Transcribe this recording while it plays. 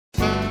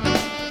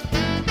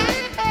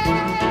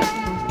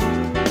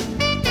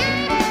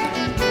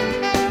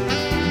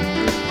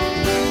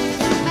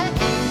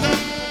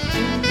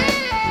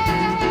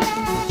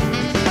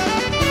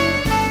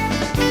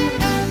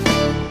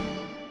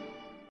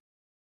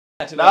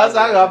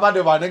Nasanga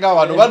abade banenga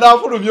abantu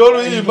banafulumya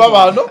oluyimba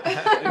bano.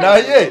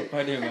 Naye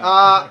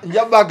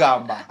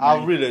njabagamba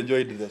I've really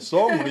enjoyed the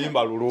song.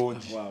 Luyimba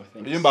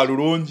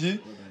lulungi.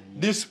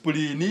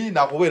 Discipline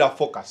na kubeera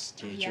focus.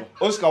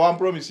 Oscar one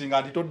promising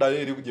anti toddayo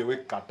eri kuje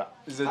wekkata.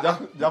 Nze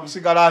ja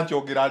kusigala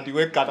nkyogera nti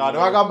wekkata.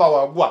 Bagamba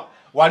wagwa.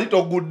 Wali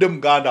togudde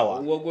muganda wa.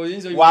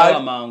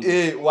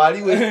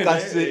 Wali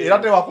wekkase era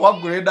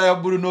tewakuwagula ya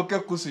Bruno ke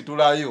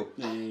kusitulayo.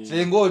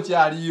 Senga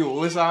okyaliyo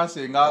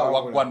osansenga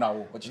wagwa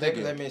nawo.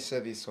 Let me say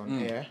this on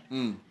here.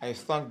 I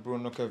thank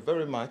Bruno ke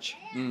very much.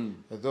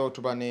 Though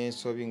tubane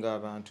sobinga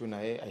abantu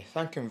naye, I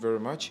thank him very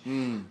much.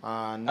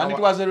 And it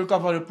was a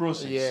recovery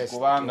process.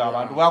 Kubanga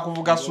abantu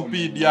bakuvuga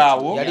speed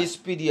yawo. Yali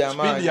speed ya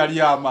man. Speed yali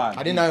ya man.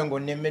 Adi nayo ngo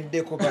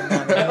nemeddeko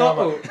banana.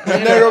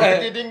 Nero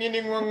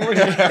kitingi ngwanguli.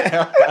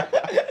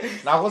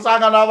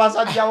 Nakusanga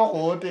n'abasajja bo ku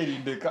hoteli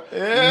ndeka.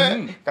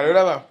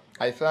 Kalolaba,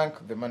 I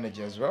thank the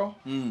manager as well.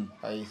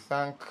 I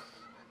thank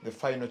the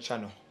final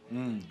channel.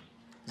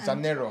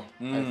 Zanero,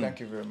 I thank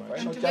you very much.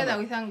 And together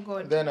we thank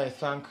God. Then I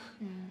thank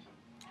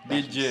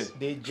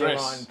DJ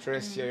Man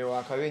Trace,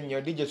 your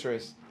DJ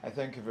Trace. I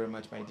thank you very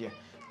much, my dear.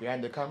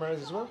 Behind the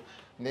cameras as well.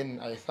 And then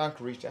I thank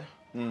Rita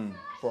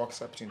for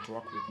accepting to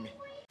work with me.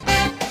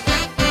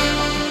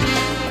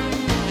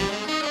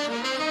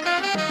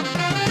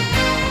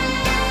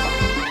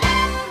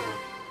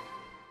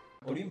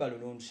 Olimba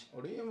lulungi.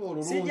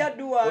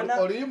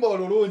 Olimba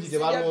olulungi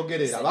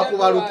tebalwogerera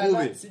bakuba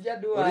lukube.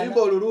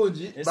 Olimba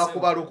olulungi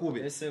bakuba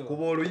lukube.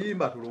 Kuba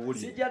oluyimba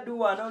tuluwulire.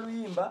 Sijaduwana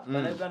oluyimba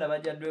bannayuganda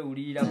bajja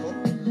dwewulirirako.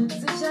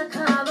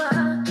 Sichakaba,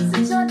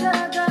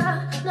 sichadaga,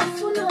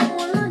 nafuna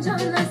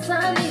omulungi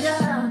nasalira,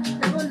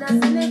 nabona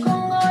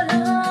zinekongola,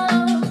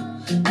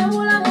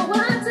 nabulamu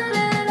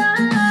bwaterera,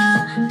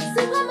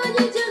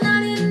 sikomanyije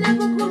nali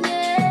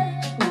nekukumye,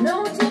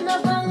 n'omutima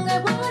gwange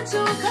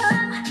gwakyuka,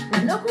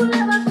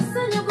 n'okulaba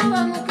kusenyu kuba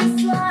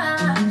mukiswa,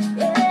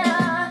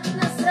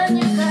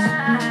 nasanyuka,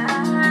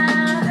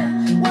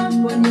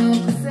 wamponya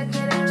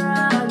okusekerera,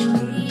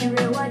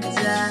 lulire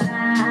wajja.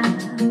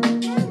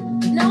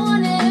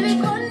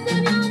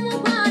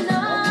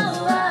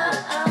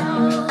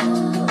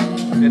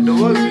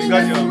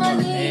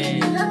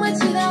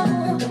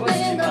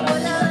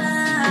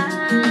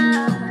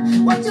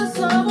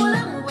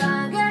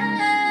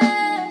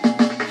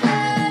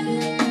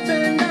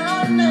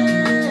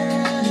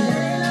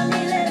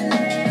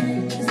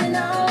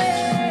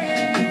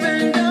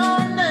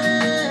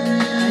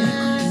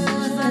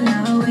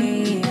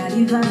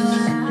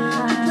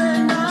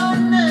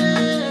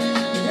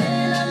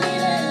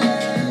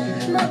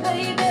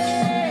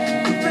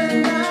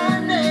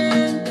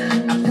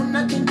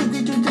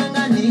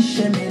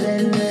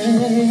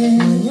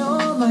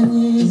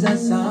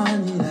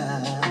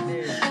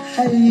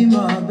 Hey,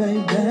 my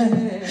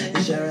baby,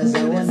 Shara's a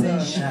one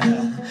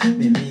nation.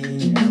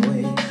 Maybe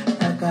away,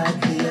 I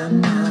got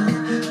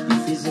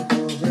the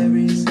physical,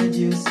 very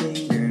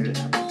seducing girl.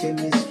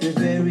 Chemistry,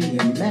 very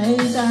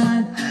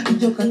amazing.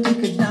 You can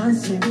take a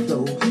dancing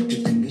flow.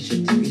 You think it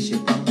should come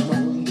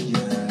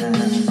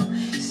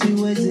see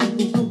where's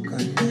it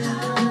cooking?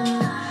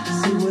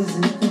 See where's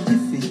it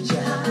cooking?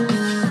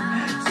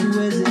 See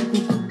where's it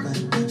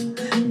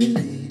cooking?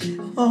 Baby,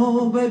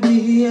 oh, baby,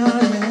 yeah.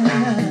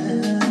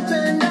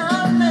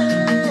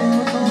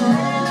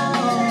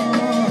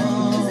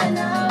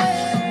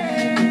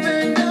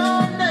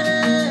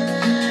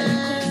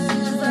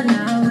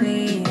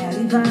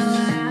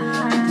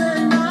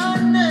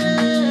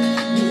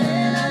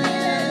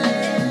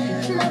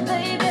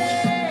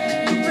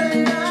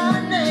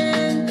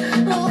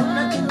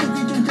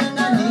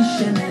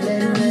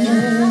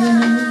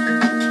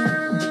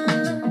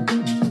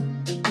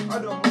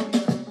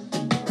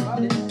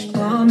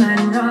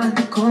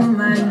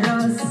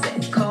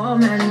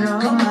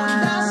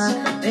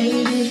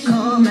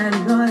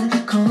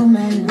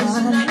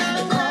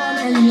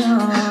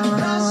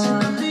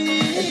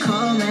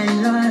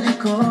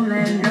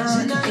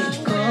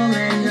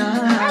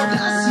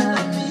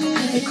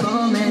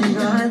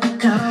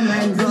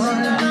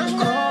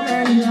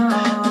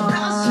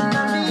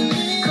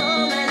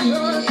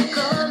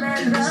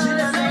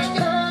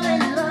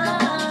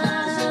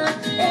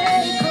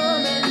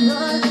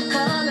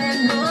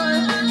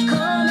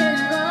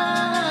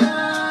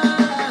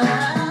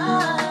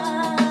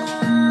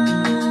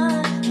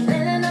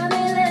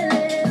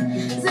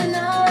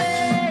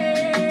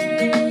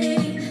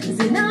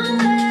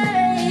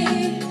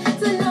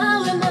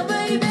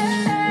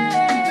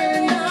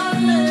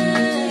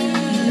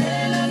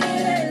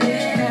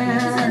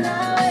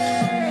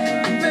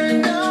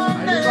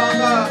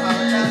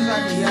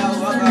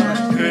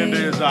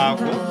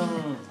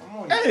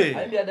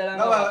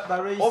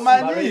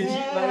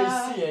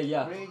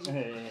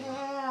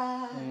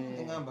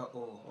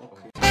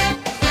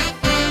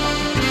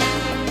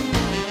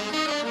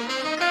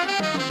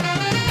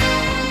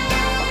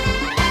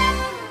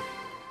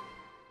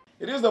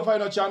 It is the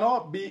final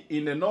channel. Be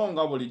in the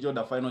nonga bulijjo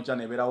the final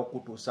channel ebera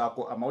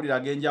okutusako amawulire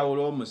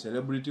agenjawulo mu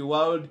celebrity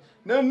world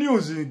ne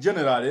news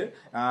generally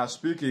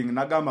speaking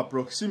nagamba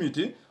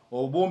proximity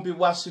obumpi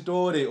bwa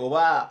story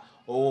oba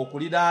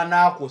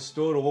okuliraana ku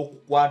store oba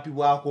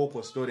okukwatibwako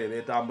ku store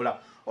betambula.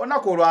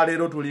 Onako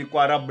olwaleero tuli ku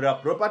Arabra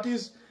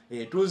Properties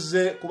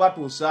tuzze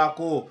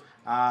kubatuusaako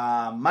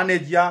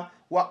manager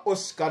wa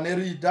Oscar ne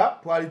Rita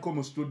twaliko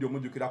mu studio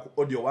mujukira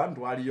ku audio 1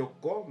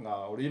 twaliyokko nga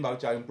oluyimba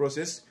lukyali mu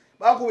process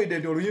bakubidde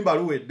nti oluyimba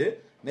luwedde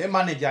naye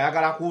manager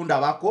ayagala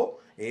kundabako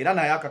era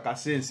naye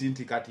akakase ensi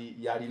nti kati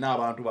yalina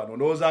abantu bano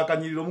ndowooza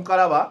akanyiriro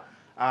mukalaba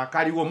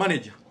kaliwo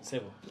manager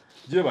Sebo.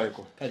 gye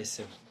baleko Kale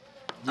sebo.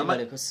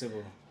 Jibaleko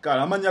sebo.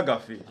 kale amanya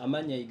gaffe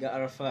Amanya Iga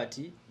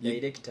Arafati,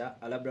 director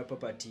Alabra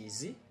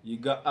Properties.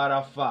 Yiga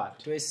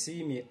Arafat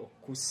Twesiimye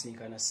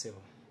okusinkana sebo.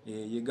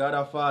 Yiga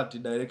Arafat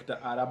director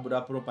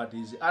Arabra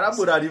Properties.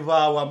 Arabra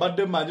livaawa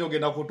mbadde mmanyi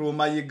ogenda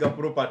kutuuma Yiga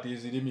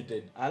Properties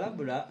Limited.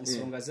 Alabra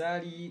nsonga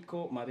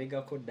zaaliko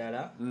mabegako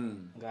ddala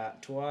nga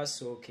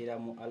twasookera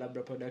mu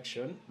Alabra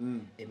Production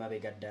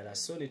emabega ddala.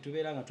 So ne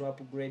tubeera nga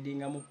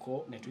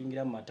twa-upgradingamuko ne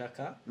tuyingira mu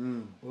mataka.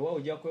 Weewa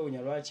ojja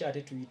kwewunya lwaki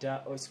ate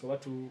tuyita osikoba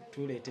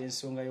tuleeta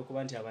ensonga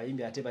y'okuba nti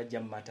abayimbi ate bajja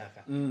mu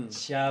mataka.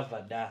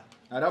 Kyava dda.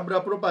 Arabra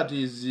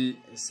Properties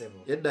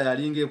edda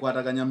yalinga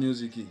ekwataganya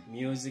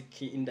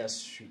music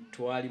industry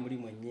twali muri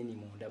mwennyini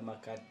munda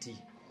makati.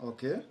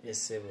 Okay.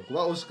 Yes sebo.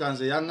 Kuba Oscar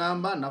nze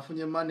yaŋŋamba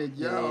nafunye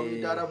manager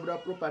wa Arabra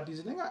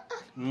Properties nenga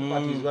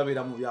properties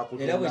babeera mu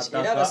byakutunda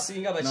era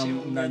abasinga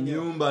bakyewuunya na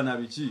nyumba na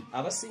biki.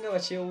 Abasinga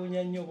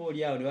bakyewuunya nnyo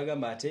booli awo ne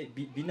bagamba ate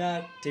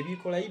bina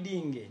tebikola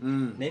idinge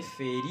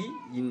neffe eri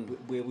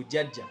bwe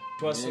bujjajja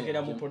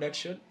twasookera mu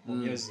production mu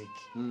music.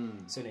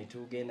 So ne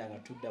tugenda nga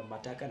tudda mu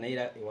mataka naye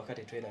era ewaka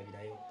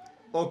tetwerabirayo.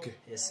 Okay.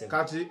 Yes,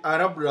 kati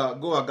Arabra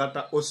go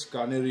agata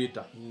Oscar ne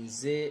Rita.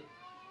 Nze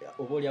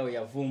obooli awo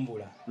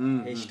yavumbula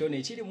ekitone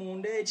ekiri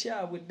munda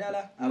ekyabwe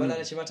ddala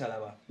abalala kye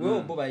batalaba.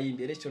 Wewe bo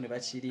bayimbi era ekitone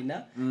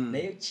bakirina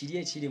naye kiri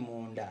ekiri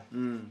munda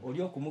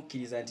oli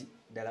okumukkiriza nti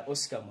ddala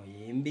Oscar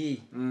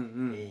muyimbi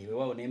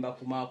weewaawo ne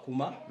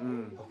mbakumaakuma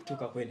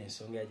okutuuka kweno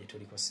ensonga ya gye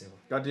tuliko sebo.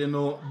 Kati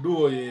eno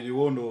duo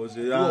yeriwo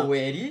ndowooza era duo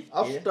eri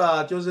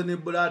after Chosen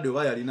Blood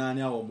oba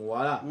yalinaani awo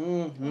omuwala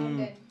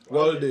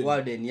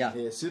Walden ya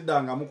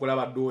siddanga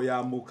mukulaba duo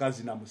ya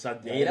mukazi na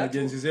musajja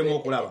egenzizemu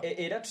okulaba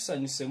era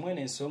tusanyuse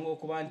mwene ensonga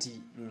okuba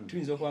nti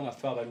tuyinza okuba nga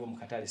ffe abaliwo mu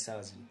katale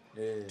essaawa zino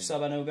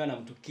tusaba na Uganda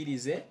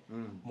mutukkirize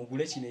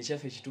mugule kino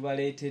ekyaffe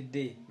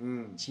kitubaleetedde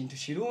kintu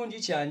kirungi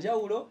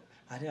kyanjawulo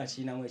ate nga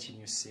kirinamu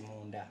ekinyusi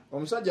munda.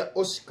 Omusajja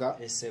Oscar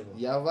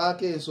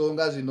yavaako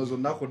ensonga zino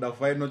zonna ku da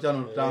final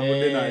channel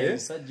tutambudde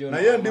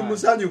naye ndi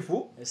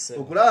musanyufu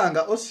okulaba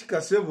nga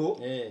Oscar sebo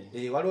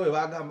waliwo we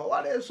bagamba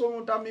waleese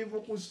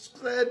omutamiivu ku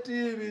straight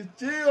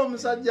biki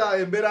omusajja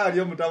embeera ali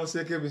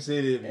omutabuseeko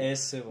ebiseera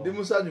ebyo. Ndi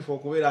musanyufu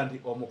okubeera nti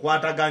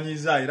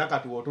omukwataganyiza era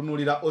kati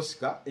wotunulira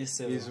Oscar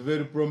is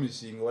very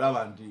promising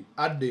olaba nti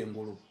adde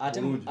engulu.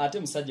 Ate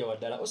musajja wa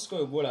ddala Oscar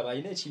oyo gwolaba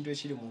alina ekintu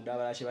ekiri munda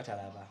abalala kye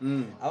batalaba.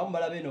 Abamu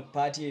balaba eno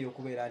paati eyo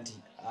okubeera nti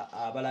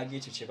abalaga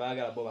ekyo kye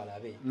baagala bo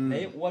balabe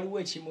naye waliwo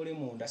ekimuli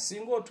munda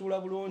singa otuula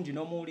bulungi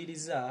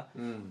n'omuwuliriza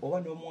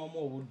oba n'omuwamu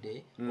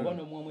obudde oba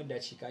n'omuwamu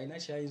eddakiika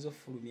alina kyayinza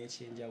okufulumya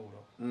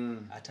ekyenjawulo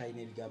ate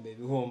alina ebigambo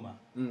ebiwooma.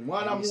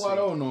 Mwana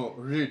muwala ono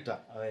Rita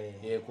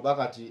kuba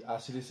kati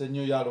asirise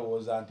nnyo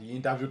yalowooza nti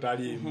interview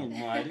taliimu.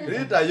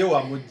 Rita ye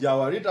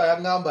wamugjawa. Rita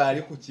yaŋŋamba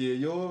yali ku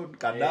kyeyo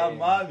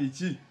kadama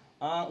biki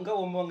nga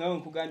wombonga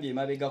nkugambye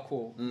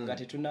emabegako nga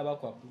tetunaba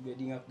kwa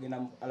upgrading kugenda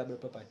mu Alabra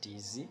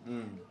Properties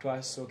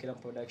twasookera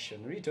production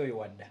Rita oyo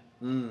wadda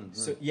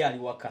so yali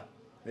waka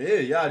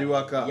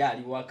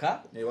yali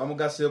waka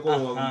wamugaseeko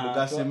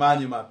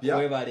mugasimaanyi mapya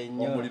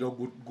omuliro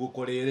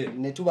gukolere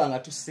ne tuba nga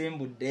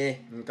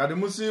tusimbudde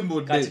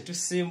kati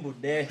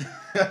tusimbudde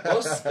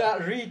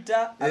Oscar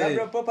Rita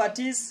Alabra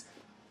Properties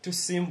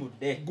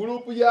tusimbudde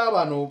gurupu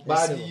y'abano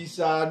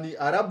bagiyisaani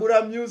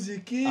Arabra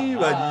Music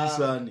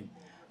bagiyisaani.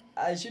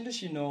 Ekintu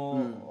kino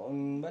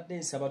mbadde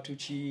nsaba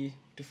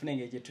tufune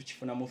engeri gye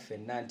tukifunamu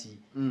ffenna nti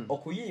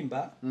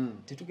okuyimba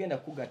tetugenda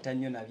kugatta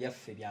nnyo na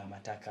byaffe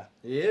by'amataka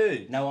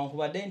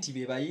nawankubadde nti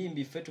be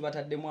bayimbi ffe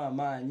tubataddemu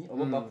amaanyi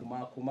oba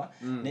bakumaakuma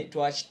naye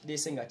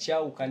twakiteese nga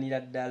kyawukanira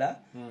ddala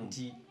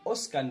nti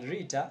Oscar and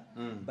Rita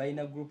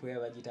balina gurupu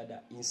eyo bagiyita The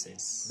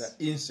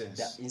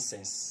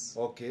Incense.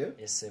 Okay.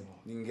 Esebo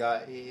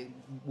nga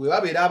bwe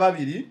babeera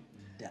ababiri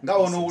nga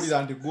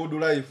onoowulira nti Good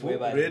Life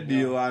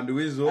Radio and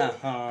Weasel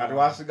kati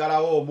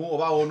wasigalawo omu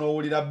oba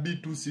onoowulira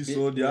B2C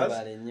Soldiers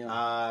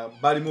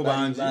balimu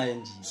bangi.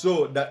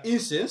 So The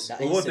Incense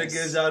oba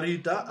otegeeza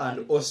Rita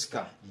and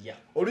Oscar.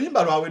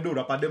 Oluyimba lwawedde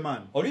olwapadde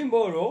maani. Oluyimba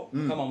olwo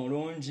mukama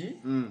mulungi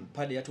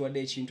padde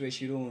yatuwadde ekintu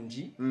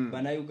ekirungi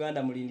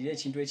bannayuganda mulindire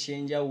ekintu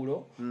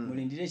ekyenjawulo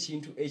mulindire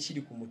ekintu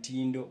ekiri ku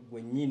mutindo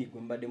gwennyini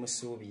gwe mbadde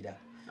musuubira.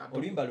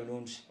 Oluyimba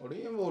lulungi.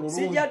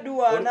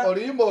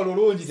 Oluyimba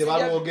olulungi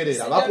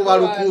tebalwogerera bakuba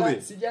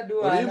lukube.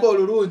 Oluyimba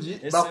olulungi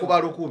bakuba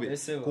lukube.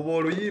 Kuba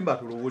oluyimba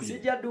tuluwulire.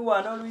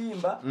 Sijjadduwaana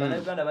oluyimba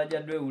bannayuganda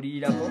bajja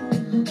dwewulirirako.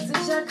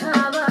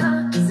 Sikyakaaba,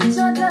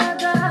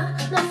 sikyotaaga,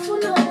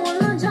 nafuna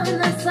omulungi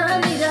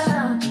onasalira,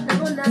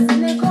 nabona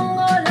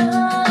zinekongola,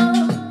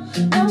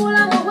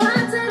 n'obulamu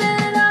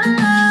bwaterera,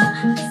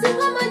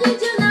 singa manyi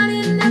gye nali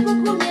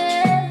nekukumye,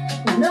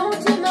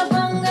 n'omutima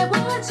gwange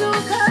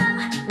bwakyuka.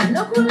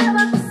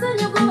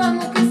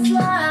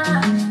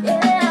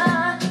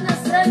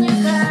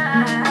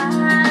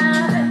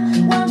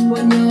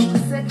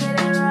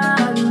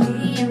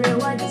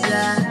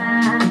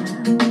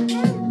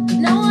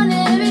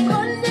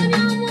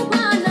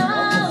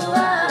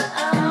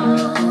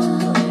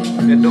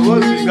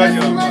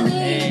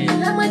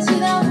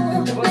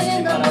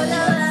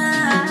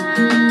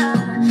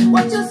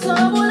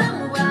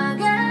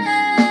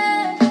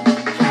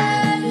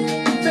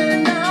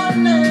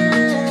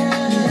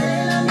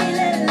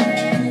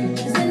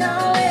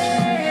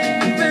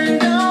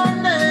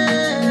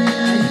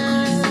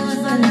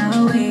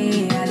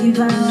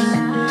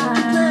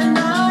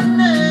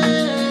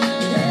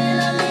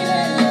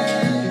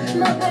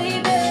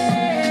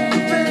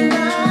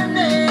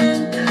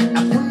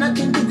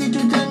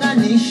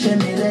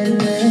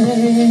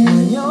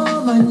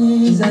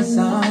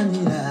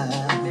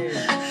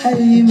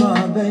 Hey,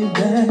 my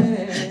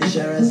baby,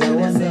 sure as I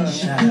want to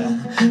share,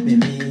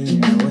 maybe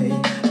away,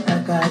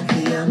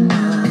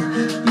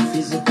 Your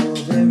physical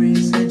very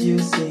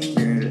seducing,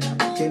 girl.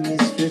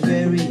 Chemistry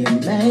very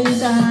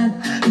amazing.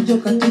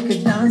 You can take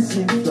a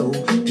dancing flow.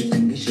 You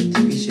think you should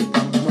take a shape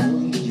of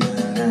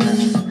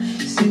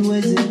See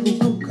where's it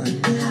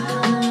cooking?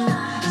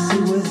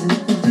 See where's it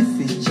cooking?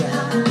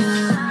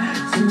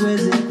 See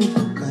where's it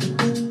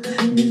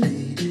cooking?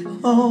 Baby,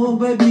 oh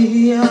baby,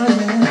 yeah.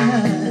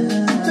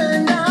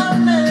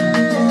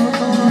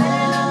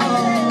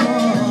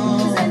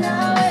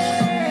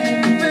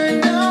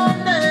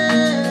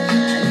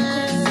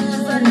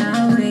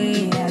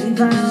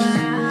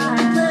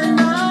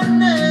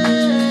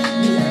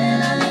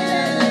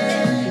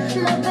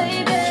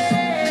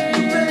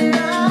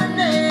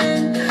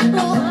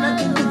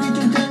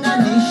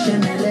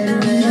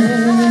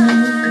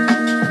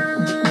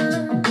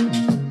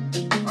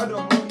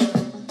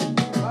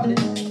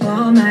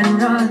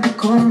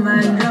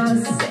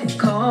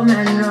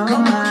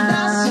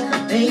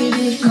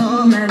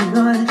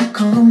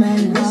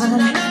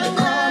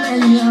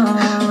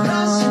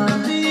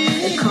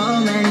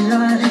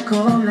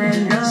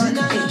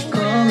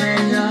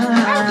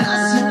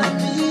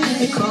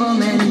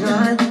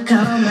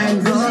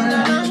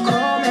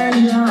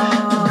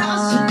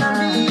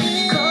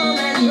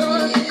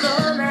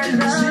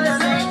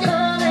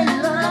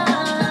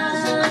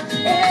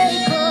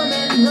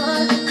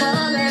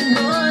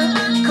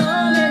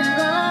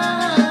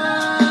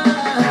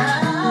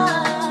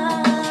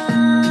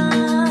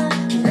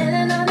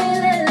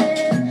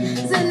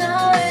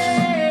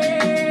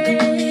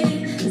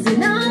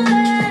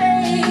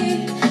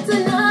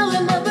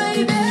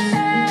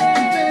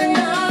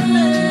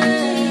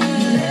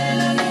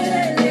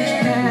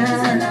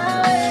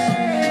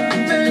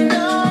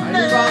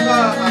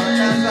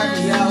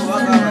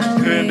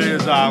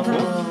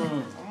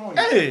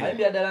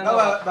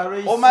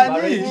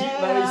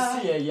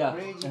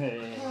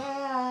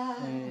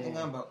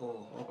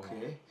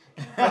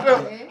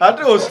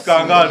 Ate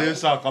osikanga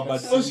alesa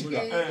akabati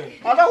osika.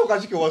 Ata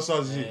ukachike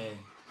wasazi.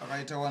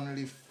 Akaita one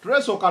leaf.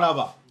 Treso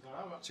kalaba.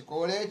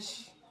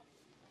 Chikolechi.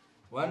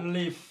 One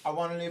leaf. I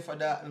one leaf for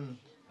that.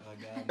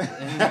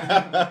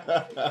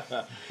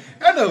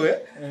 Anyway,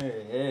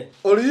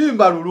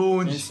 oluyimba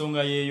lulungi.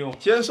 Ensonga yeyo.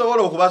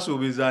 Kyensobola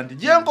okubasuubiza nti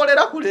gye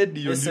nkolera ku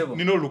radio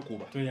nino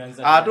lukuba.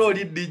 Ate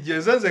oli DJ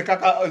nze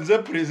kaka nze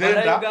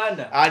presenter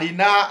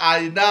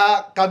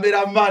alina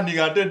cameraman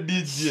ngate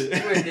DJ.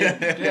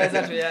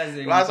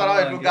 Tuyaze.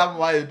 Wasala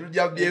tugamwayo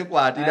tujja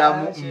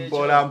byekwatiramu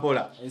mpola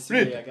mpola.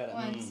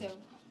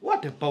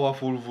 What a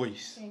powerful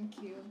voice.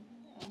 Thank you.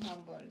 I'm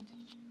humbled.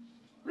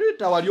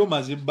 Rita wali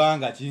omaze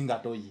ebbanga kinga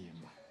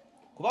toyimba.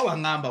 Kuba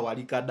wangamba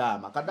wali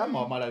kadama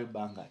wamala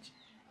ebbanga ki?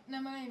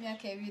 Namala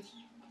emyaka 2.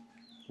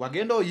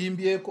 Wagenda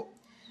oyimbyeko?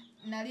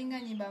 Nalinga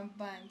nyimba mu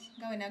band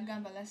ngawe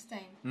nagamba last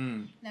time.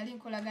 Nali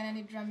nkolagana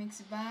ne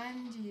Dramix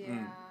band ya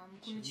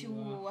mukulu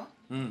Kiwuwa.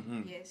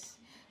 Yes.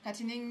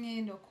 Kati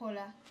nengendo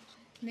kola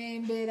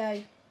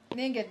nembeerayo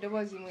nenge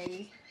eddobozi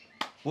mweri.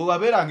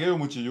 Bw'obeera ng'eyo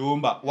mu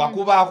kiyumba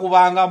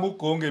wakubaakubanga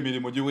mukko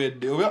ng'emirimu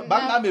giwedde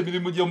bagamba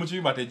emirimu gy'omu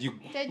kiyumba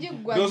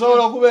tegiggwa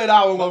gy'osobola okubeera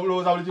awo nga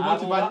bulowooza buli kimu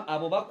kimanyi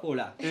abo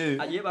bakola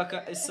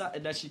yebaka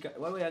eddakiika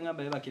waliwo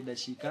yangamba yebaka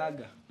eddakiika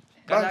aga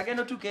kati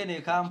agenda otuuka eno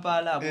e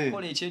Kampala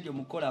mukola ekyejo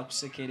mukola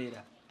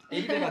akusekerera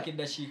eri bebaka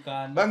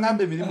eddakiika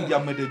bagamba emirimu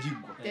gyammwe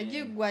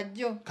tegiggwa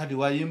jjo kati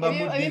wayimba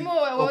muddi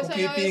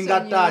okukiipinga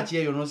ttaaki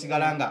eyo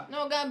n'osigala nga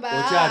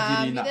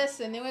okyagirina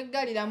birese ne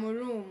weggalira mu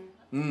ruumu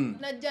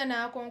najja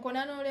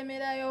nakonkona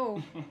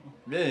n'olemerayo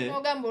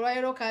n'ogamba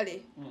olwaliro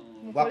kale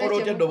wakola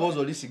otya eddoboozi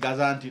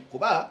olisigaza nti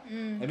kuba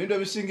ebintu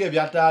ebisinga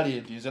ebya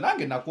talenti nze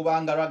nange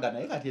nakubanga raga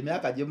naye kati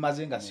emyaka gye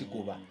mmaze nga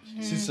sikuba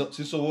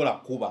sisobola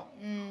kuba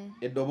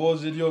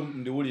eddoboozi lyo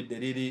ndiwulidde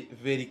liri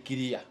very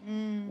clear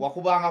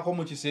wakubangako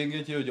mu kisenge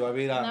ekyeyo gye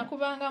wabeeranga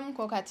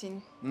nakubangamuko kati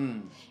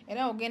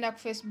era ogenda ku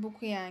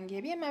Facebook yange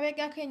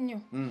ebyemabegako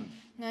ennyo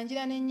nga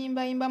njira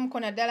n'ennyimbayimbamuko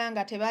naddala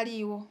nga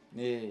tebaliiwo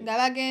nga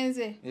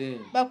bagenze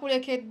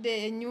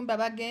bakulekedde ennyumba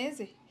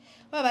bagenze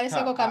oba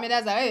baleseko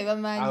kamera zaabwe be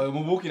bamanyi awe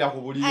mubuukira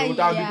ku buliri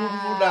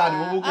otambikuvudaani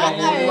mubuukira ku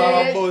buliri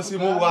bw'ababoosi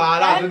mu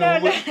bwala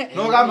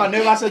n'ogamba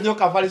neebase nnyo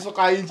kafaliso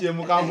ka inchi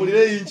emu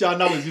kampulire inchi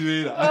ana bwe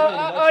zibeera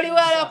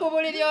oliwala ku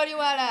buliri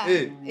oliwala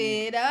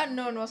era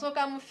nno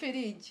osooka mu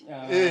firiji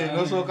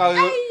nosooka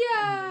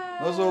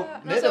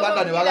naye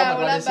tebadda ne bagamba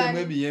twaleseemu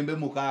emiyembe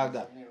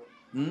 6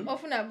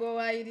 ofuna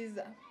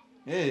gw'owaayiriza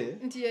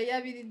nti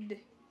yeyabiridde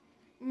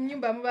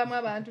Mnyumba mubamu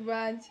abantu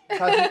bangi.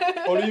 Kati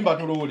oluyimba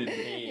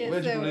tuluwulidde.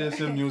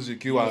 Wekitulese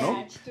music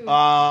wano.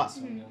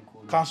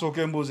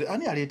 Kansooke mbuuze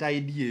ani aleeta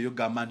idea eyo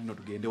gamba nti no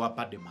tugende wa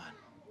Pademan.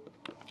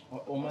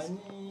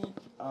 Omanyi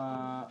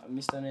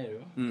Mr.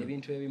 Nero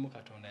ebintu ebimu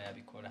Katonda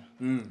yabikola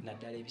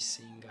naddala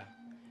ebisinga.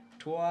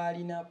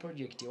 Twalina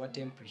project ewa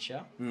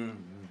temperature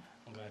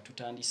nga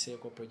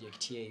tutandiseeko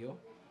project eyo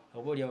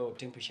oba oliawo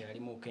temperature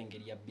yalimu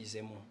engeri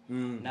yabbizemu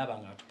naaba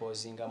nga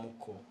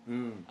tupozingamuko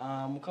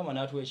mukama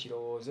n'atuwa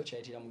ekirowoozo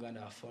kyayitira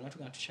muganda waffe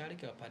natugamba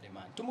tukyaleke wa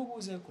Pademan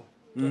tumubuuzeeko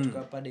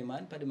tuka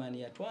Pademan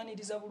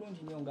yatwaniriza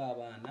bulungi nnyo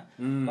ng'abaana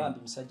bambi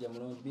musajja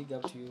mulungi big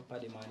up to you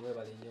Pademan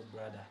webale nnyo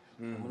brother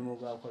omulimu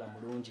gwakola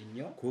mulungi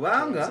nnyo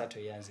kubanga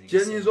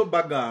kyenyinza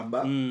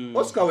obbagamba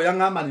Oscar we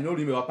yaŋŋamba nina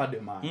oluyimba wa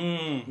Pademan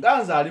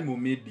nganze ali mu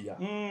media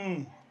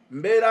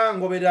mbeera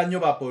ngoberera nnyo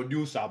ba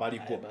producer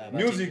abaliko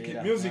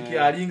music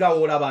alinga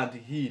olaba nti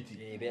hit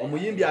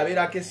omuyimbi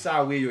abeerako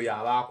essaawa eyo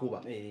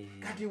y'abaakuba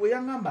kati we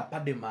yaŋŋamba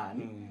Pademan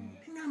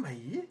ngamba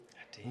ye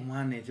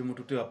omwana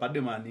ekimutute wa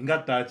Pademan nga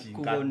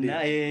takinkadde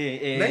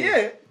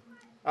naye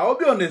I'll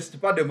be honest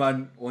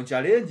Pademan on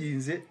challenge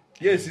nze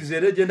yes is a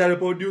legendary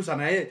producer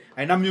naye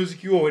aina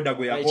music yo weda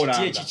go yakola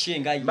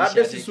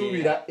badde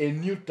sisuubira a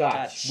new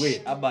touch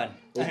we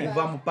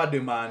okuva mu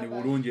Pademan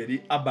bulungi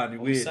eri Urban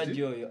we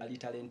omusajja oyo ali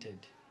talented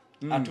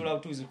atula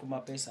utuzi ku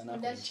mapesa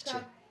nako kiche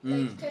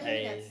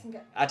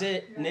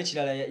ate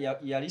nekirala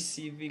ya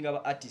receiving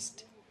aba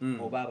artist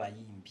oba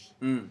abayimbi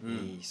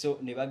so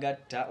ne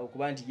bagatta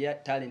okuba nti ya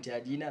talent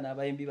yagina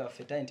n'abayimbi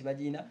baffe talent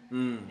bagina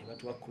ne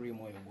batuwa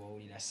cream oyo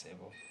gwowulira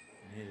sebo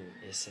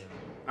esebo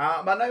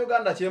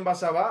bannayuganda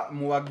kyembasaba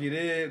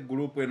muwagire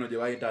group eno gye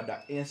bayita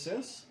The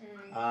Essence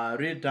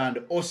Rita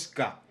and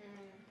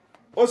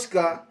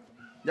Oscar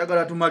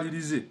njagala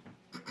tumalirize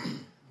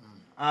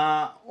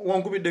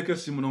wankubiddeko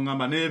essimu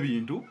n'oŋŋamba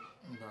n'ebintu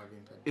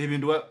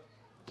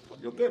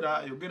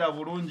yogera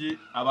bulungi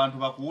abantu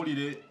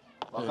bakuwulire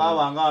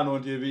bakabanga wano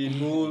nti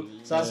ebintu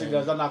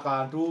sasigaza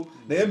nakantu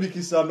naye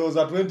mbikisa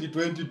ndowooza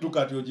 2022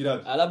 kati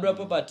ogirabye Alabra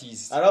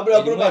Properties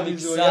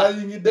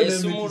oyayingidde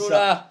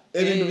n'embikisa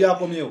ebintu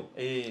byakomyewo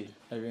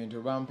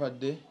ebintu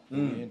bampadde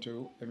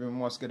ebintu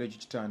ebimu wasigadde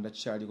kitanda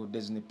kikyali ku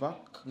Disney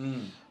Park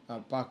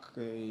Park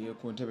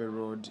ku Ntebe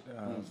Road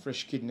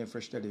Fresh Kidney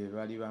Fresh Deli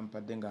bali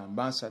bampadde nga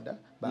ambassador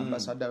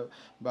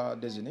ba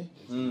Disney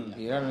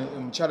era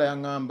omukyala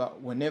yaŋŋamba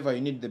whenever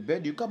you need the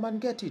bed you come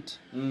and get it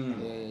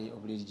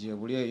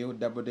obuli eyo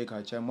double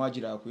decker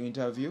kyamwagira ku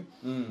interview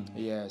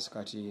yes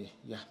kati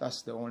yeah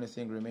that's the only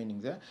thing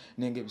remaining there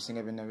nenge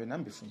ebisinga byonna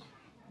mbifunye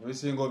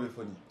ebisinga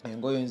obifunye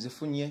engoyo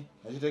nziffunye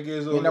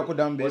ekitegeezo nina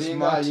kudamba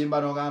smart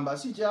yimba n'ogamba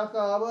si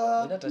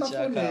kyakaaba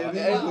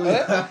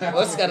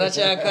Oscar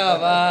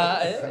takyakaaba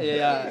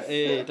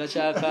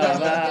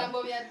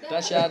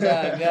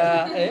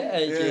takyadaaga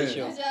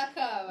ekyo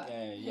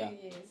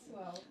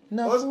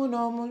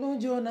nafuna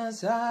omulungi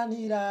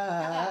onasaanira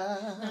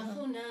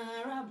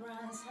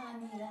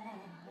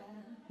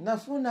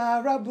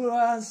nafuna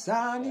rabura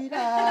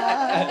nsaanira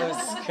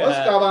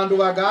Oscar abantu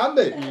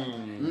bagambe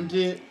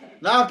nti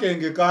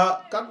nakenge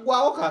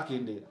kagwawo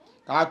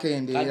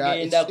kakendera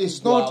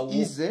it's not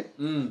easy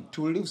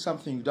to leave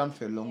something you've done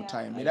for a long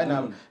time era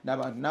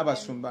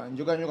n'abasumba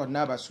njoga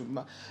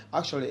n'abasumba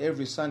actually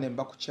every Sunday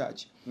mba ku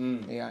church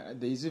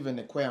there is even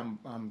a choir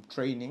I'm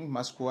training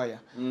mass choir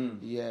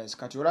yes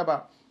kati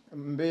olaba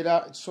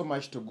mbeera so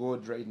much to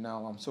God right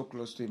now I'm so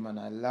close to him and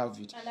I love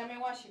it and I'm a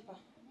worshiper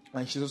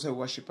and she's also a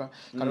worshipper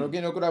kati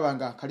ogenda okulaba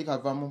nga kali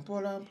kava mu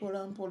mpola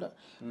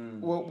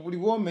buli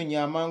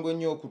womenya amangu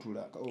ennyo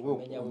okutula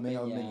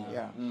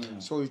omenya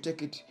so you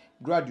take it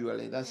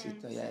gradually that's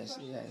it yes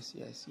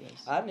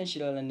ane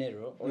kirala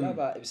Nero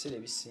olaba ebiseera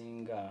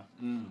ebisinga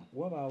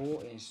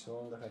wabaawo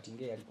ensonga kati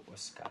ng'eyali ku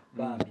Oscar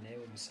bambi naye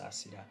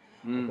omusaasira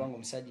kubanga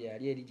omusajja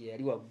yali eri gye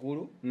yali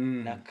waggulu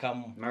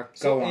nakkamu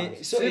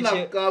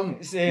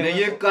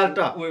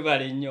neyekata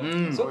webale nnyo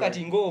so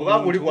kati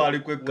ng'obuli kwali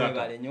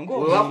kwekkata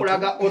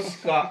webakulaga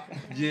Oscar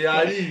gye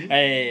yali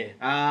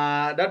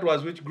that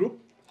was which group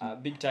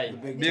big time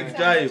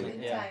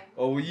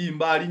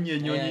obuyimba alinnyo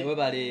ennyonyi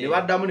ne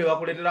baddamu ne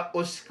bakuleetera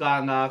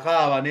Oscar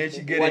ng'akaaba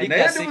n'ekigere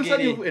naye ndi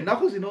musanyufu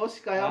ennaku zino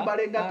Oscar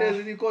yambala engato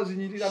eziriko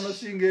zinyirira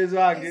nosinga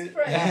ezange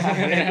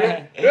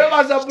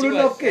webaza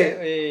bulunoke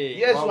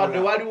yes wadde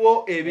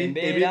waliwo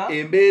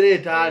embeera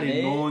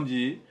etaali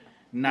nnungi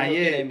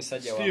naye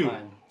still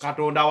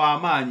Katonda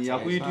w'amaanyi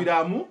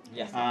yakuyitiramu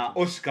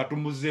Oscar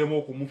tumuzeemu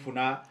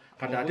okumufuna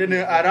kati ate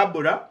ne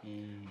Arabura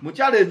mu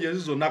challenge ezo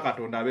zonna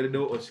Katonda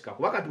abeereddewo Oscar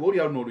kuba kati woli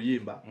alina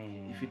oluyimba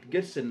if it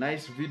gets a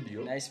nice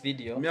video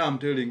me I'm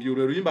telling you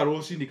oluyimba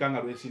lwosindika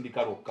nga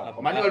lwesindika lwokka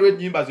omanyi waliwo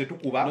ennyimba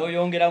zetukuba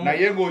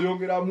naye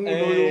ng'oyongeramu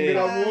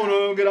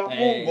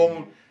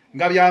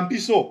nga bya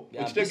mpiso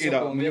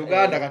okitegeera mu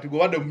Uganda kati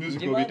gobadde mu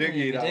music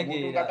obitegeera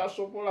omuntu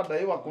katasobola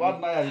naye bakuba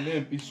naye alina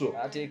empiso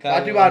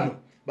kati bano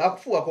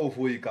bakufuwako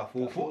ofuuyika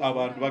fuufu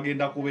abantu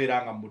bagenda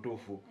kubeera nga mu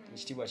butuufu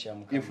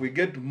if we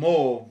get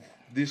more of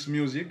this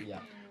music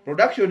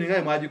production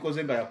nga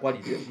mwagikoze nga ya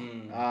quality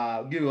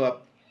give a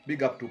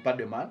big up to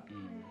Pademan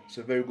It's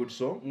a very good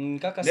song.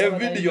 Nkakasa Ne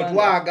bana video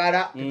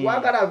Uganda.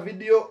 twagala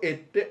video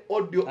ette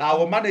audio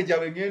awo manager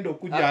wengendo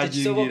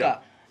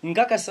okujajingira.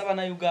 Nkakasa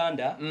bana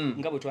Uganda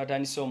nga bwe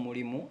twatandisa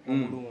omulimu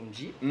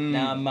omulungi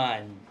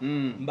n'amaanyi.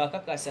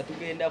 Mbakakasa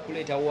tugenda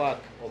kuleta work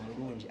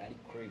omulungi ali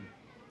cream.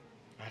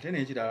 Ate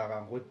n'ekirala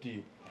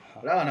kankotti.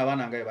 Olaba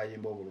n'abaana nga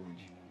bayimba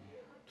obulungi.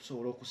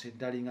 Tusobola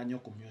okuseddalinga nnyo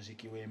ku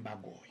music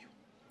w'embaga oyo.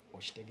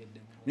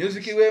 Okitegedde.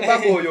 Music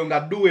w'embaga oyo nga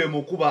duwe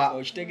mukuba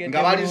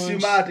nga bali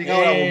smart nga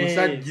wala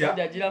omusajja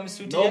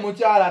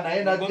n'omukyala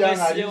naye najja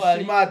nga ali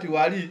smart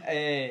wali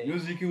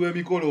music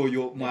w'emikolo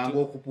oyo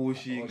mwangu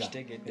okupushinga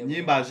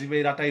ennyimba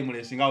zibeera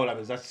timeless nga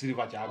olabe za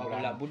Silver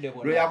Kyagulana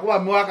lwe yakuba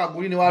mwaka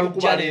guli ne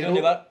walukuba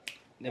leero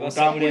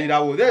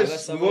otambulirawo.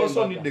 We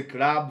also need the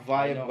club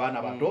vibe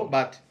bana bato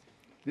but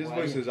these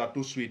voices are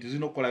too sweet.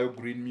 Zino kolayo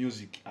green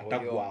music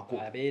atagwako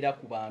abeera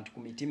ku bantu ku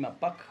mitima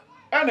paka.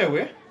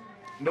 Anyway,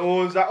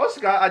 ndowooza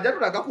Oscar ajja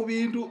tulaga ku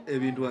bintu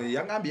ebintu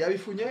yangambye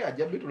yabifunye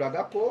ajja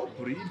bitulagako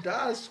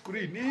printer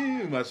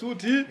screen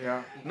masuti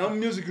no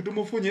music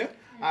tumufunye.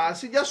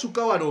 Sijja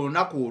suka wano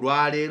olunaku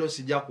olwaleero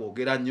sijja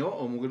kwogera nnyo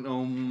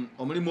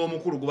omulimu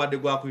omukulu gubadde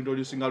gwa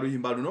kuintroducinga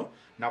luyimba luno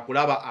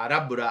nakulaba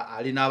Alabra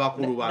ali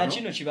n'abakulu bano. Na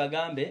kino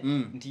kibagambe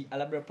nti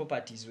Alabra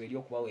Properties weri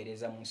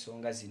okubaweereza mu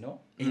nsonga zino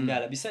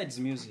endala besides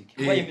music.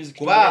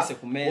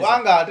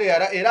 Kubanga ate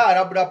era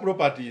Alabra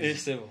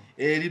Properties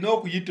erina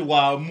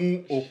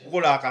okuyitibwamu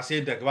okukola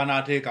akasente ke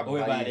banaateeka mu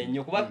bayimbi.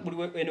 Nnyo kuba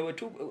buli eno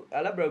wetu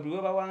Alabra buli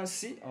weba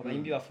wansi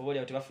abayimbi baffe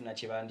boli tebafuna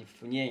kye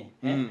bandifunye.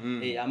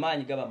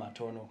 Amaanyi gaba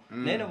matono.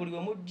 Naye buli we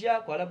mujja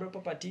ku Alabra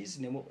Properties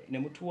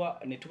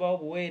ne tubawo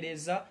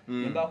buweereza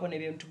ne mbaako ne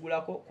bye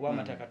mutugulako kuba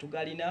amataka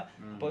tugalina.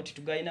 Poti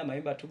tugalina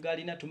mayumba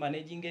tugalina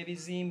tumanaging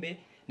ebizimbe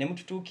ne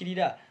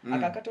mututuukirira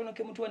akakatono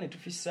ke mutuwa ne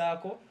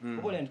tufisaako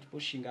obola ne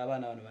tupushinga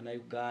abaana bano bana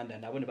Uganda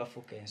nabo ne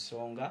bafuuka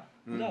ensonga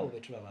ngaawo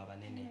betulaba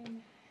abanene.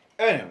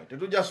 Anyway,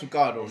 tetujja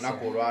sukalo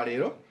nako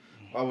olwaleero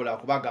wabula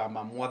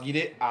kubagamba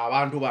muwagire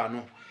abantu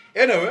bano.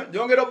 Anyway,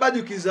 njongera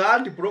bajukiza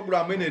anti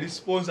program ene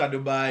sponsored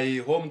by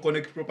Home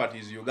Connect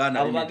Properties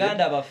Uganda. Abo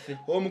baganda baffe.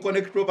 Home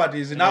Connect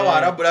Properties nawo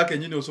Arabula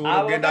kenyini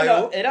osobola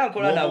ogendayo. Era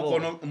nkola nabo.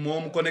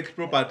 Home Connect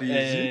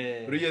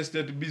Properties real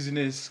estate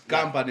business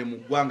company mu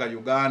ggwanga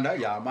Uganda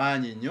ya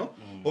maanyi nnyo.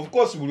 Of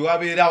course buli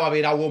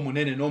wabeerawo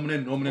omunene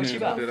n'omunene.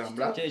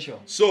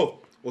 So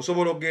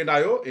osobola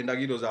ogendayo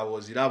endagiro zaabo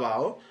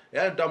zirabaawo.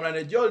 Era tutambula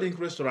ne Jolink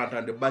Restaurant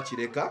and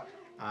Bachireka.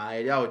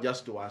 Eliawo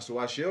just once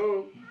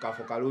washo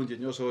kafo kalungi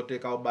nnyo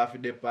osoteekawo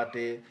birthday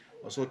party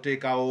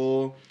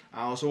osoteekawo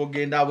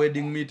osobogenda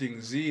wedding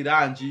meetings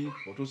lanji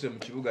otuse mu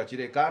kibuga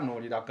kireka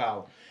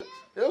n'olirakawo.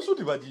 Eyo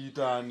suuti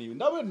bagiyitaani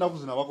ndaba ennaku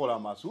zina bakola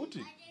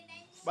amasuuti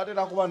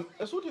batera kuba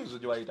esuuti ezo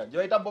gye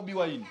bayita Bobby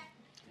Wine.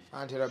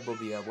 Antera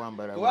Bobby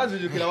yagwambala.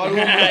 Wazijukira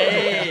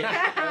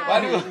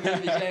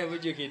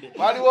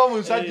waliwo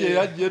omusajja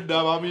eyajja edda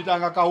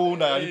abamuyitanga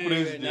Kawunda yali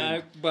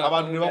president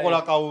abantu ne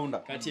bakola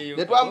Kawunda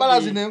ne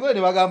twambala zino engoye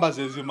ne bagamba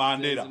ze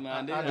Mandela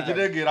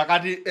ekitegeera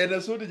kati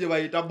ene suuti gye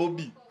bayita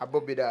Bobby.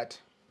 Bobby that.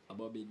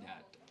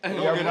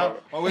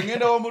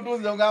 Wengenda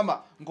omutunzi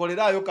ngamba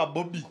nkolerayo ka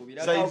Bobby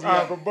size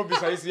ya Bobby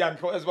size ya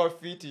because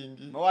about fitting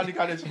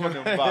nowandika nekikone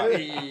mba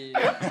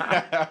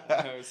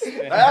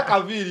naye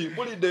kaviri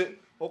mulide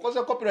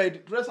okoze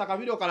copyright trace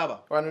akaviri okalaba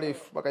One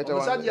Leaf bakaita one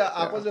musajja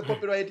akoze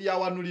copyright ya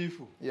One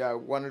Leaf.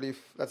 One Leaf,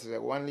 that's a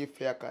One Leaf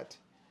haircut.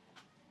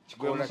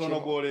 Chikola sono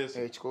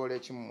golese chikola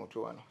ekimu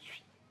mutu wano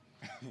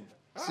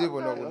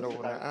sibo no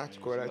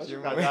chikola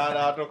kimu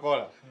kadala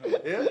atokola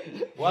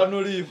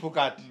One Leaf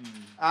kati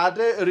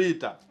ate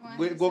Rita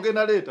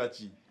gogenda leta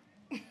chi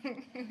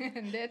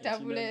Data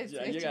bless.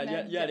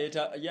 Ya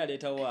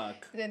leta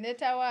work. The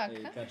data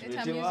work.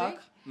 Data music.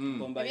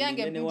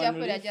 Ebyange buja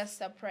for just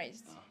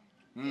surprised.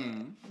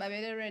 But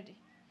they're ready.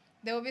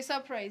 They will be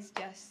surprised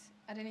just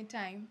at any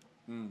time.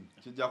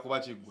 Kijja kuba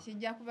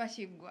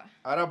kiggwa.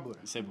 Arabura.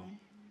 Sebo.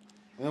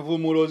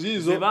 Envumulo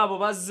zizo. Sebabo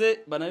bazze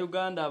bana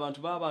Uganda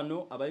abantu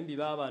babano abayimbi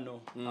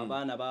babano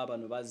abaana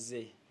babano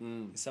bazze.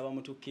 Nsaba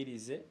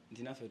mutukkirize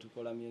nti naffe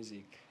tukola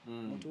music.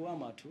 Mutu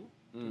wamatu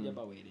tujja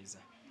baweereza.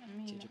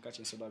 Kyekyo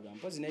kati nsobaga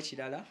mpozi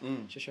n'ekirala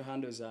social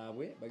handles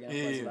zaabwe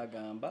bagenda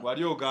kwazibagamba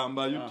wali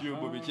ogamba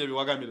YouTube biki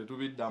ebiwagambire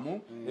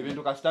tubiddamu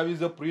ebintu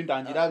kasitabize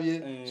printer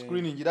njirabye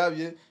screen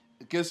njirabye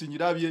case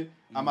njirabye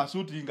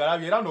amasuuti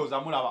ngalabye era ndooza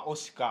mulaba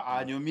Oscar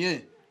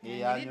anyomye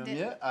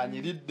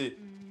anyiridde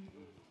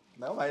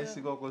nayo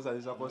bayisiga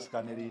okozalisa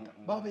Oscar ne Rita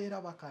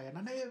babeera bakaya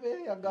naye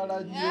beeyagala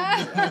nnyo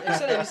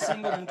esala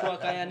ebisinga omuntu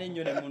akaya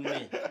n'ennyo ne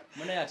munne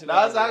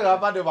nasanga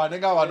abadde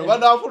banenga abantu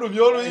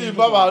banafulumya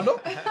oluyimba bano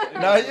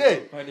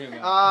naye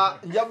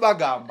nja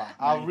bagamba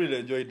I've really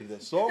enjoyed the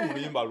song.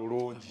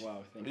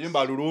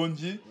 Luyimba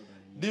lulungi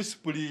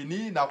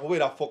discipline na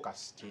kubeera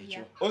focus.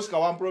 Oscar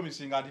one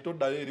promising nti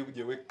toddayo eri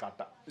gye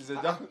wekkata nze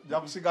ja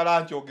kusigala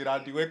nkyogera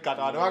nti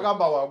wekkata ne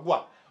bagamba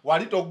wagwa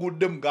wali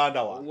togudde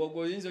muganda wa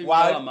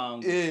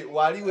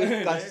wali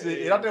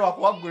wekase era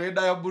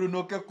tewakuwagula ya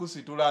Bruno ke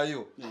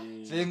kusitulayo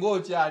senga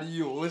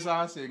okyaliyo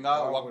osanga senga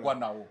wagwa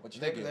nawo.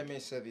 Let me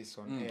say this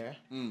on air.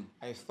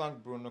 I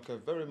thank Bruno ke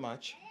very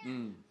much.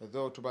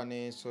 Though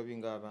tubane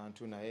sobinga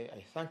abantu naye,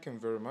 I thank him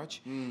very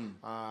much.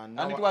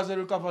 And it was a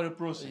recovery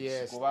process.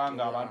 Yes,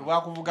 kubanga abantu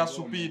bakuvuga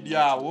speed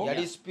yawo.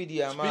 Yali speed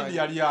ya man. Speed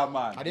yali ya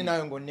man. Ali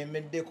nayo ngo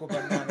nemeddeko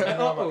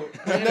banana.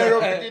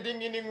 Nero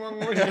kitingi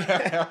ngwanguli.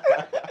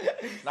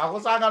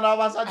 Nakusanga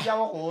n'abasajja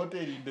bo ku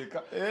hoteli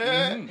ndeka.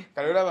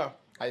 Kalolaba,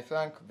 I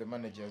thank the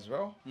manager as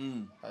well.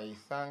 I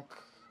thank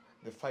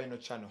the final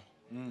channel.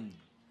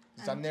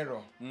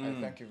 Zanero,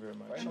 I thank you very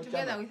much. And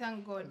together we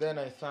thank God. Then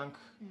I thank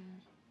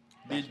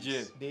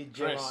DJ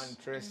Man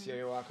Trace,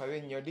 your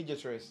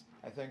DJ Trace.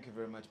 I thank you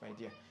very much, my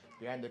dear.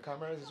 Behind the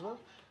cameras as well.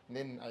 And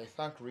then I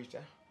thank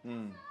Rita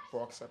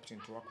for accepting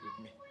to work with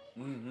me.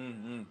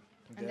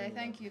 And I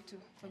thank you too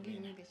for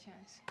giving me the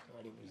chance.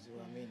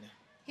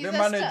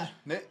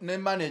 Ne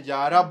manager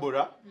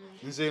arabura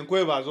nze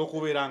nkwebaza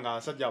okubeera nga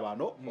abasajja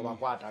bano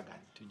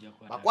obakwataganye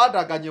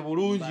bakwataganye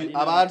bulungi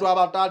abantu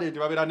abatalenti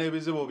babeera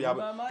n'ebizibu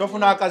byabwe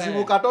tofuna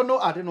akazibu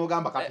katono ate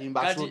n'ogamba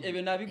katimba kati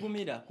ebyo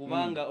nabigumira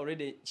kubanga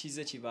already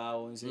kize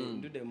kibaawo nze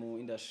ndude mu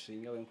industry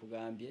nga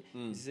wenkugambye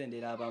nzize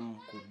ndera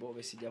abamu ku bo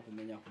besijja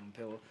kumenya ku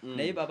mpewo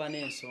naye baba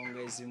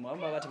n'ensonga ezimu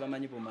abo baba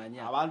tebamanyi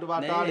bumanya abantu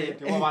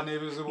batalenti baba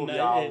n'ebizibu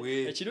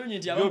byabwe ekirungi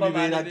nti abo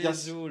baba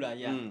n'ebizuula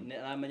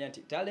n'amanya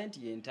nti talent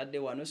ye ntadde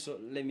wano so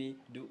let me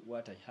do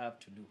what I have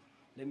to do.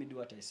 Let me do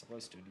what I'm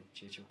supposed to do.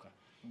 Chechuka.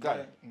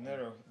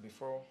 Nero,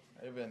 before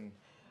even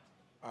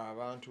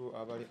abantu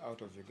abali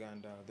out of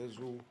Uganda, those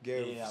who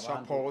gave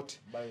support,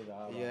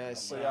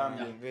 yes,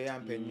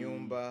 yampe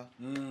nyumba,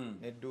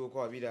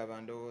 nedduko abira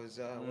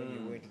abandoza when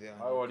you went there.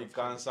 Oli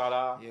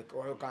kansala.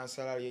 Oyo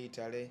kansala ye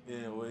Italy.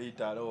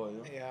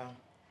 Oyo. Yeah.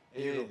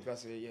 Europe,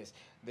 that's it, yes.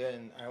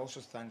 Then I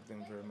also thank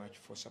them very much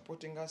for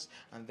supporting us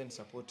and then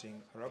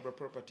supporting Rubber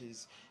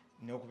Properties.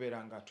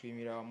 Nokubeera nga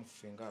tuyimira wamu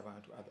ffe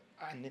ng'abantu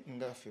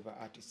nga ffe ba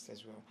artists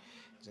as well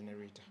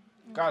generator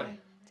kale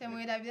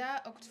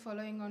temwerabira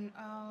okutufollowing on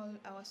all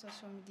our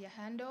social media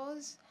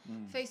handles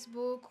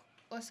Facebook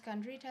Oscar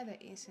and Rita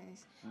the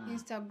Essence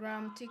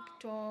Instagram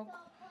TikTok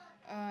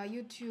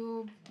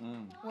YouTube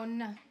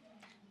wonna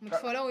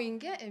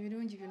mutufollowing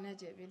ebirungi byonna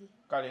gye biri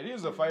kale it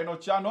is the final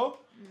channel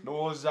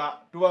ndowooza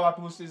tuba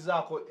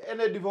batuusizaako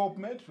any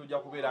development tujja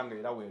kubeera nga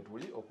era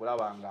weetuli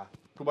okulaba nga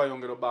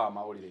tubayongera obba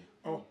amawulire.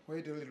 Oh,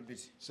 wait a little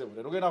bit.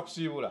 Sebule tugenda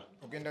kusiibula.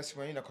 Ogenda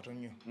simanyi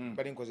katonyo.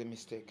 Bali nkoze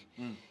mistake.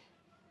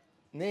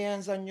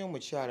 Neyanza nnyo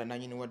omukyala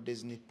nanyini wa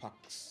Disney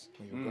Parks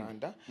mu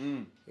Uganda.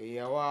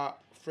 Yawa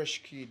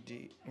Fresh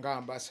Kid nga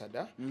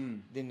ambassador.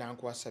 Then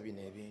nankwasa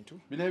bino ebintu.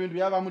 Bino ebintu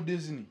byava mu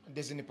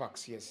Disney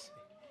Parks, yes.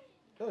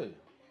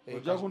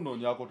 Ojja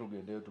kunoonyako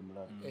tugendeyo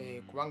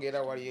tumulabe. Kubanga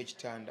era waliyo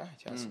ekitanda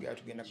kyasigala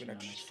tugenda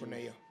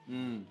tukifunayo.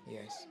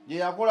 Yes. Ye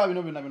yakola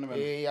bino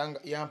byonna.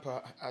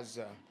 Yampa as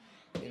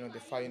the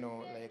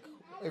final, like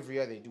every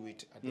year they do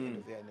it at the end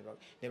of the year.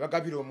 Never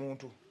gabira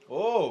omuntu.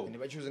 Oh. Ne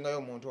bachuzingayo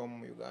omuntu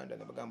omu Uganda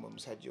ne bagamba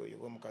omusajja oyo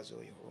omukazi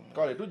oyo.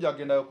 Kale tujja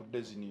gendayo ku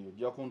Disney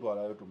ojja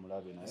kuntwalayo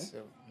tumulabe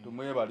naye.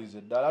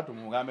 Tumwebalize ddala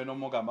tumugambe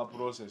n'omugamba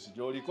process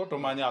gy'oliko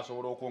tomanya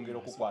asobola okwongera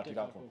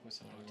okukwatirako.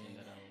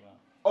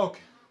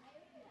 Okay.